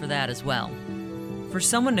guy for that as well. For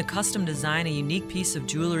someone to custom design a unique piece of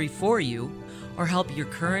jewelry for you, or help your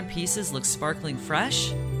current pieces look sparkling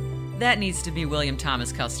fresh, that needs to be William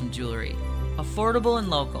Thomas Custom Jewelry. Affordable and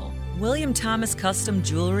local, William Thomas Custom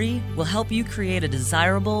Jewelry will help you create a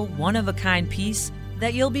desirable, one-of-a-kind piece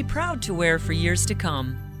that you'll be proud to wear for years to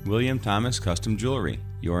come. William Thomas Custom Jewelry.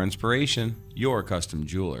 Your inspiration, your custom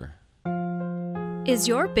jeweler. Is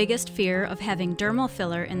your biggest fear of having dermal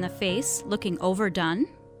filler in the face looking overdone?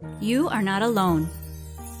 You are not alone.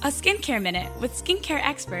 A skincare minute with skincare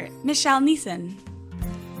expert Michelle Neeson.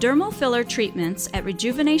 Dermal filler treatments at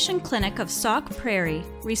Rejuvenation Clinic of Sauk Prairie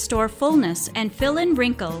restore fullness and fill in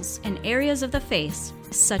wrinkles in areas of the face,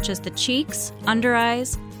 such as the cheeks, under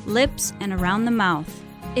eyes, lips, and around the mouth.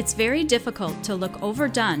 It's very difficult to look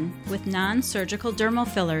overdone with non-surgical dermal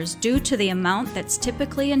fillers due to the amount that's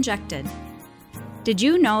typically injected. Did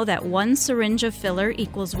you know that 1 syringe of filler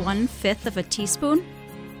equals 1/5 of a teaspoon?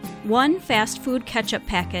 1 fast food ketchup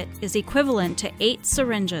packet is equivalent to 8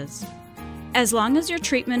 syringes. As long as your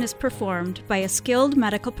treatment is performed by a skilled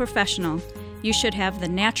medical professional, you should have the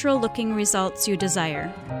natural-looking results you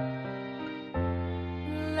desire.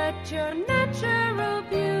 Let your natural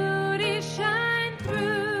beauty shine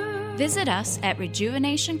through. Visit us at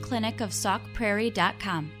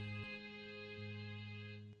rejuvenationclinicofsaukprairie.com.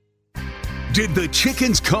 Did the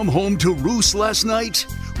chickens come home to roost last night?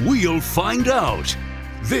 We'll find out.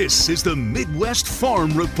 This is the Midwest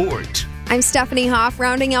Farm Report. I'm Stephanie Hoff,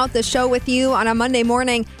 rounding out the show with you on a Monday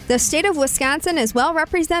morning. The state of Wisconsin is well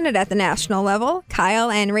represented at the national level. Kyle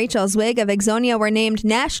and Rachel Zwig of Ixonia were named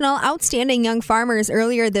National Outstanding Young Farmers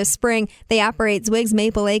earlier this spring. They operate Zwig's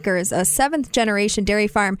Maple Acres, a 7th-generation dairy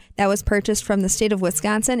farm that was purchased from the state of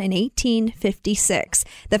Wisconsin in 1856.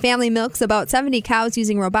 The family milks about 70 cows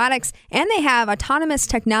using robotics, and they have autonomous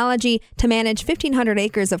technology to manage 1,500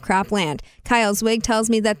 acres of cropland. Kyle Zwig tells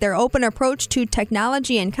me that their open approach to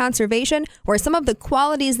technology and conservation were some of the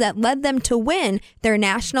qualities that led them to win their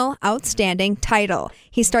National Outstanding title.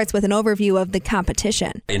 He starts with an overview of the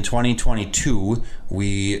competition. In 2022,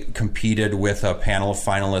 we competed with a panel of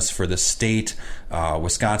finalists for the state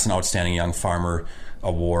Wisconsin Outstanding Young Farmer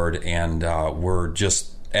Award, and we're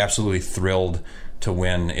just absolutely thrilled to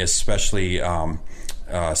win, especially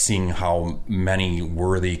seeing how many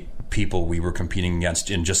worthy people we were competing against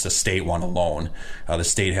in just the state one alone. The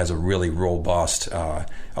state has a really robust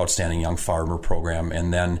Outstanding Young Farmer program.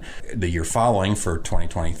 And then the year following, for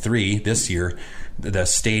 2023, this year, the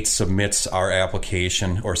state submitted our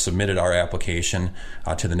application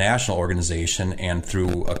to the national organization, and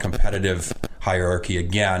through a competitive hierarchy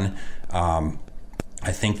again,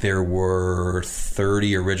 I think there were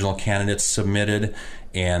 30 original candidates submitted,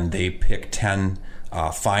 and they picked 10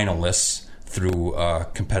 finalists through a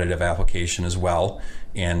competitive application as well,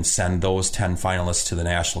 and send those 10 finalists to the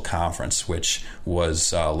national conference, which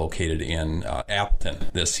was located in Appleton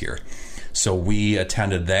this year. So we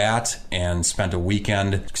attended that and spent a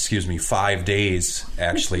weekend, 5 days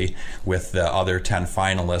actually, with the other 10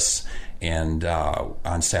 finalists. And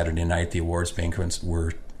on Saturday night, the awards banquets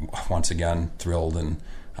were once again thrilled and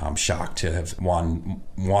shocked to have won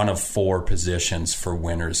one of 4 positions for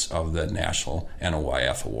winners of the National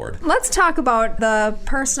NOYF Award. Let's talk about the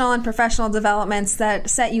personal and professional developments that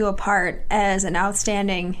set you apart as an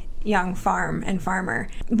outstanding young farmer.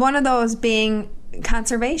 One of those being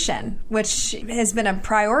conservation, which has been a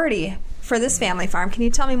priority for this family farm. Can you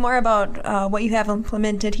tell me more about what you have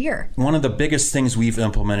implemented here? One of the biggest things we've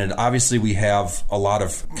implemented, obviously we have a lot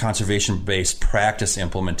of conservation-based practice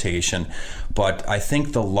implementation, but I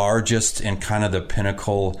think the largest and kind of the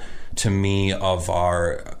pinnacle to me of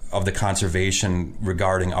the conservation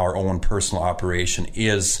regarding our own personal operation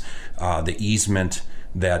is the easement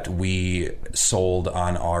that we sold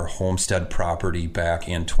on our homestead property back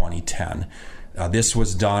in 2010. This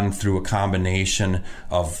was done through a combination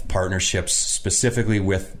of partnerships, specifically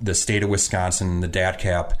with the state of Wisconsin, the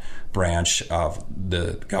DATCAP branch of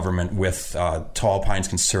the government, with Tall Pines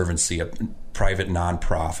Conservancy, a private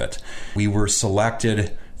nonprofit. We were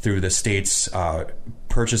selected through the state's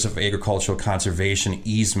Purchase of Agricultural Conservation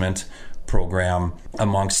Easement program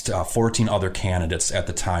amongst 14 other candidates at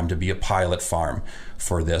the time to be a pilot farm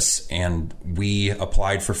for this, and we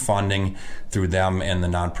applied for funding through them and the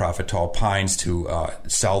nonprofit Tall Pines to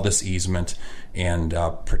sell this easement and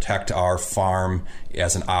protect our farm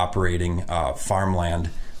as an operating farmland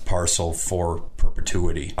parcel for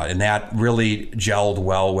perpetuity. And that really gelled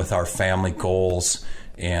well with our family goals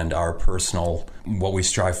and our personal, what we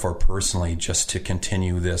strive for personally, just to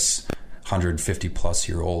continue this 150 plus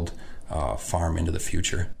year old farm into the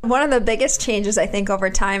future. One of the biggest changes, I think, over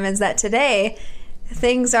time is that today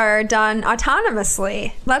things are done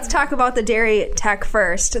autonomously. Let's talk about the dairy tech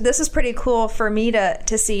first. This is pretty cool for me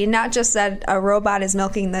to see, not just that a robot is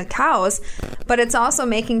milking the cows, but it's also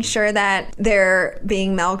making sure that they're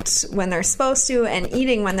being milked when they're supposed to and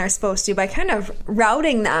eating when they're supposed to by kind of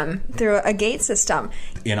routing them through a gate system.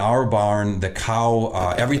 In our barn, the cow,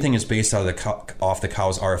 everything is based out of off the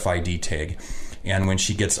cow's RFID tag. And when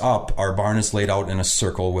she gets up, our barn is laid out in a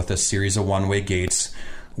circle with a series of one-way gates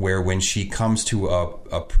where when she comes to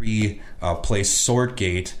a pre-placed sort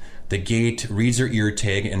gate, the gate reads her ear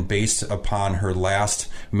tag and based upon her last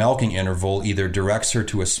milking interval either directs her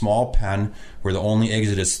to a small pen where the only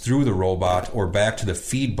exit is through the robot or back to the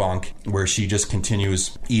feed bunk where she just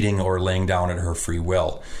continues eating or laying down at her free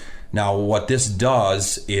will. Now, what this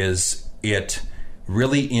does is it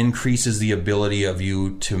really increases the ability of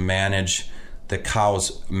you to manage the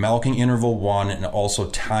cow's milking interval 1 and also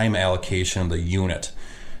time allocation of the unit.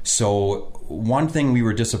 So one thing we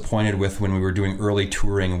were disappointed with when we were doing early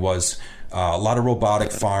touring was a lot of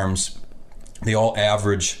robotic farms, they all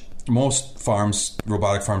average, most farms,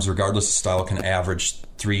 robotic farms, regardless of style, can average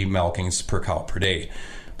 3 milkings per cow per day.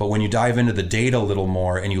 But when you dive into the data a little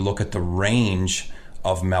more and you look at the range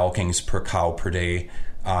of milkings per cow per day,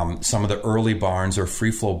 some of the early barns or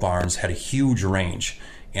free flow barns had a huge range,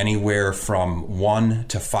 anywhere from 1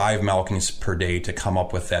 to 5 milkings per day to come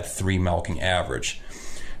up with that 3 milking average.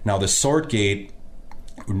 Now, the sort gate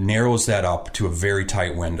narrows that up to a very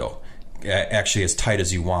tight window, actually as tight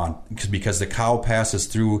as you want, because the cow passes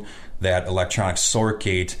through that electronic sort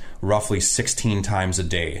gate roughly 16 times a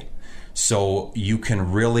day. So you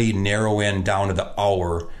can really narrow in down to the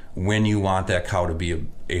hour when you want that cow to be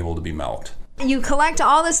able to be milked. You collect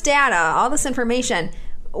all this data, all this information.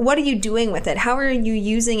 What are you doing with it? How are you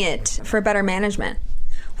using it for better management?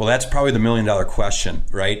 Well, that's probably the million-dollar question,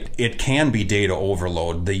 right? It can be data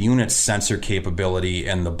overload. The unit's sensor capability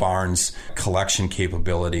and the barn's collection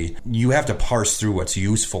capability, you have to parse through what's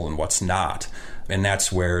useful and what's not. And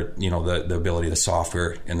that's where, the ability of the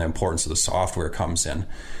software and the importance of the software comes in.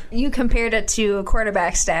 You compared it to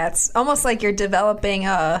quarterback stats, almost like you're developing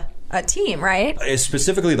a team, right?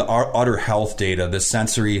 Specifically the udder health data, the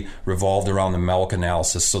sensory revolved around the milk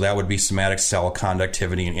analysis, so that would be somatic cell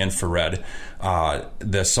conductivity and infrared.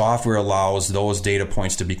 The software allows those data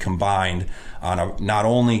points to be combined on not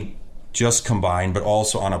only just combined, but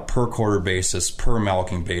also on a per quarter basis, per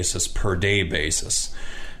milking basis, per day basis.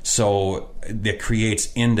 So it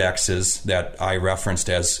creates indexes that I referenced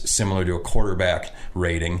as similar to a quarterback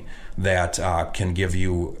rating that can give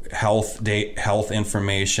you health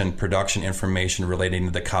information, production information relating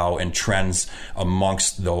to the cow, and trends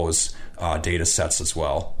amongst those data sets as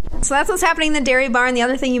well. So that's what's happening in the dairy barn. The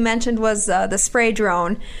other thing you mentioned was the spray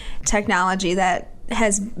drone technology that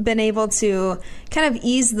has been able to kind of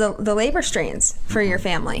ease the labor strains for your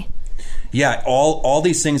family. Yeah, all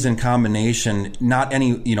these things in combination, not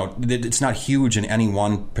any, it's not huge in any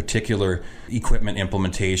one particular equipment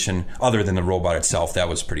implementation other than the robot itself. That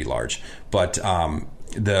was pretty large. But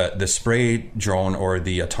the spray drone or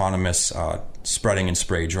the autonomous spreading and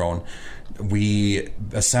spray drone, we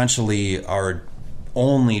essentially are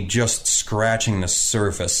only just scratching the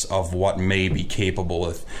surface of what may be capable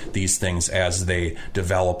with these things as they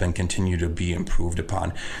develop and continue to be improved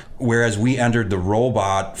upon. Whereas we entered the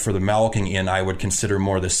robot for the milking in, I would consider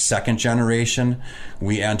more the second generation.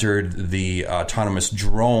 We entered the autonomous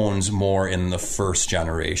drones more in the first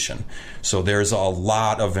generation. So there's a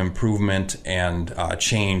lot of improvement and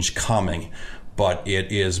change coming. But it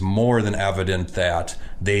is more than evident that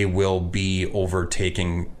they will be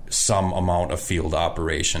overtaking some amount of field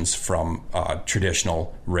operations from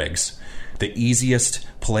traditional rigs. The easiest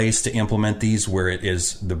place to implement these, where it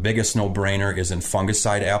is the biggest no-brainer, is in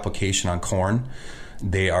fungicide application on corn.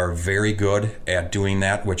 They are very good at doing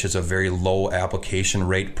that, which is a very low application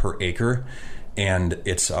rate per acre. And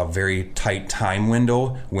it's a very tight time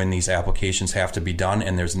window when these applications have to be done,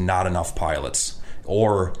 and there's not enough pilots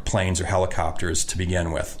or planes or helicopters to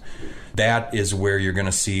begin with. That is where you're going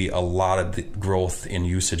to see a lot of the growth in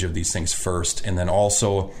usage of these things first. And then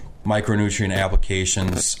also micronutrient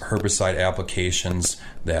applications, herbicide applications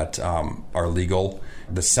that are legal.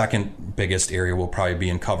 The second biggest area will probably be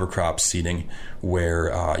in cover crop seeding,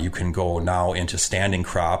 where you can go now into standing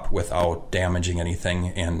crop without damaging anything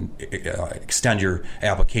and extend your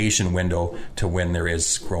application window to when there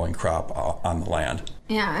is growing crop on the land.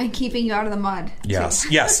 Yeah, and keeping you out of the mud. Yes,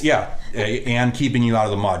 and keeping you out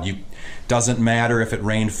of the mud. Doesn't matter if it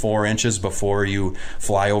rained 4 inches before you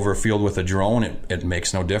fly over a field with a drone, it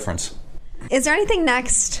makes no difference. Is there anything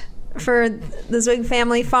next for the Zwig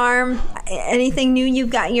family farm? Anything new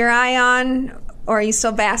you've got your eye on? Or are you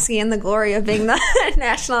still basking in the glory of being the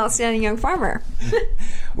National Outstanding Young Farmer?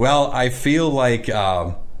 Well, I feel like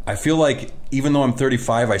even though I'm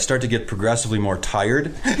 35, I start to get progressively more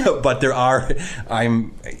tired. But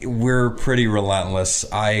we're pretty relentless.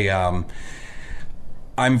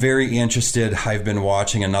 I'm very interested. I've been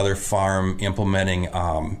watching another farm implementing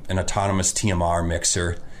an autonomous TMR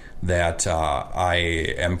mixer that I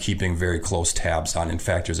am keeping very close tabs on. In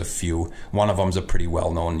fact, there's a few. One of them's a pretty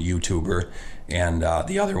well-known YouTuber, and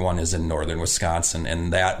the other one is in northern Wisconsin,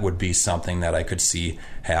 and that would be something that I could see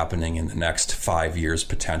happening in the next 5 years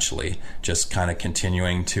potentially, just kind of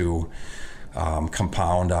continuing to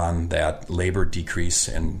compound on that labor decrease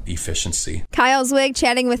and efficiency. Kyle Zwig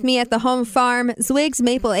chatting with me at the home farm, Zwig's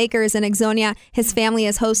Maple Acres in Ixonia. His family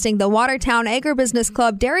is hosting the Watertown Agribusiness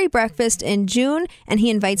Club Dairy Breakfast in June, and he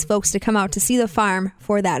invites folks to come out to see the farm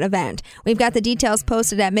for that event. We've got the details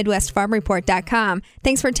posted at MidwestFarmReport.com.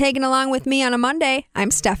 Thanks for tagging along with me on a Monday.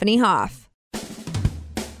 I'm Stephanie Hoff.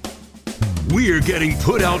 We're getting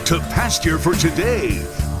put out to pasture for today.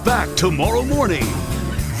 Back tomorrow morning.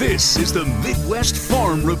 This is the Midwest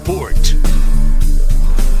Farm Report.